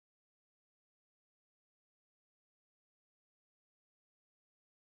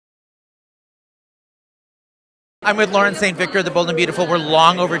I'm with Lauren St. Victor, the Bold and Beautiful. We're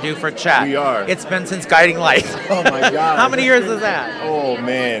long overdue for a chat. We are. It's been since Guiding Light. Oh my God. How many years is that? Oh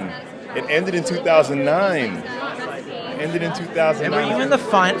man, it ended in 2009. Ended in 2009. And were you in the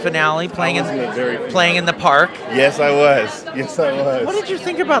finale playing in the park? Yes, I was. Yes, I was. What did you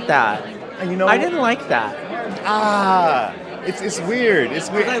think about that? You know, I didn't like that. It's weird. It's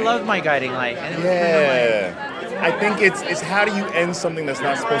weird. I love my Guiding Light. And Yeah. I think it's how do you end something that's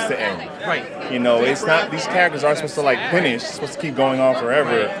not supposed to end? Right. You know, it's not, these characters aren't supposed to like finish, it's supposed to keep going on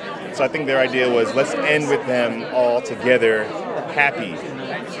forever. So I think their idea was, let's end with them all together happy.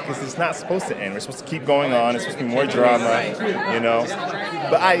 Because it's not supposed to end. We're supposed to keep going on. It's supposed to be more drama, you know.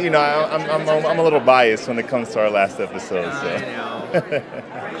 But I'm a little biased when it comes to our last episode. So.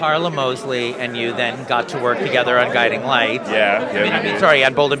 Carla Mosley and you then got to work together on Guiding Light. Yeah. Sorry,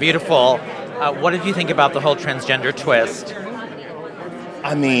 on Bold and Beautiful. What did you think about the whole transgender twist?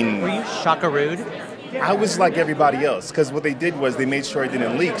 I mean, were you shockarooed? I was like everybody else, because what they did was they made sure it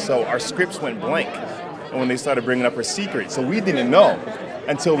didn't leak, so our scripts went blank when they started bringing up her secret. So we didn't know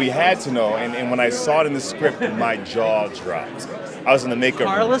until we had to know, and when I saw it in the script, my jaw dropped. I was in the makeup room.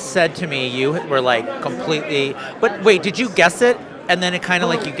 Carla said to me, you were like completely, but wait, did you guess it? And then it kind of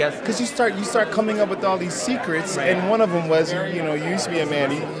like you guessed? Because you start coming up with all these secrets, and one of them was, you used to be a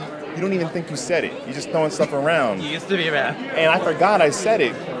man, you don't even think you said it. You're just throwing stuff around. You used to be a man. And I forgot I said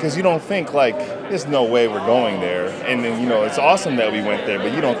it, because you don't think, like, there's no way we're going there. And then, it's awesome that we went there,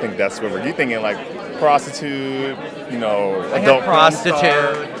 but you don't think that's where you're thinking, like, prostitute, adult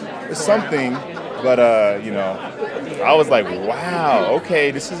prostitute. Or something. But, I was like, wow, okay,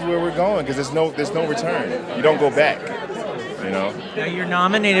 this is where we're going, because there's no return. You don't go back, Now, you're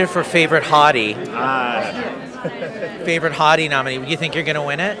nominated for Favorite Hottie. Favorite Hottie nominee. Do you think you're going to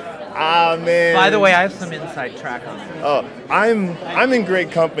win it? Man. By the way, I have some inside track on this. Oh, I'm in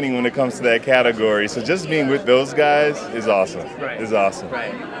great company when it comes to that category. So just being with those guys is awesome. Right. Is awesome.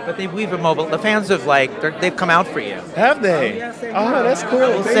 Right. But we've mobile. The fans have they've come out for you. Have they? Yes, they that's cool.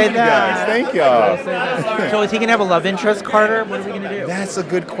 We'll Thank say you that. guys. Thank y'all. So is he gonna have a love interest, Carter? What are we gonna do? That's a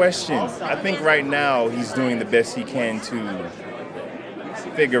good question. I think right now he's doing the best he can to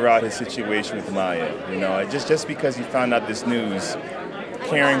figure out his situation with Maya. Just because he found out this news,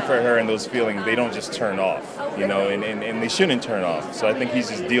 caring for her and those feelings, they don't just turn off, and they shouldn't turn off. So I think he's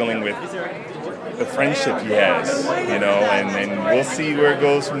just dealing with the friendship he has, and we'll see where it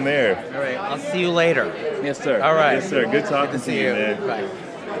goes from there. All right, I'll see you later. Yes, sir. All right. Yes, sir. Good talking Good to to you, man. Bye.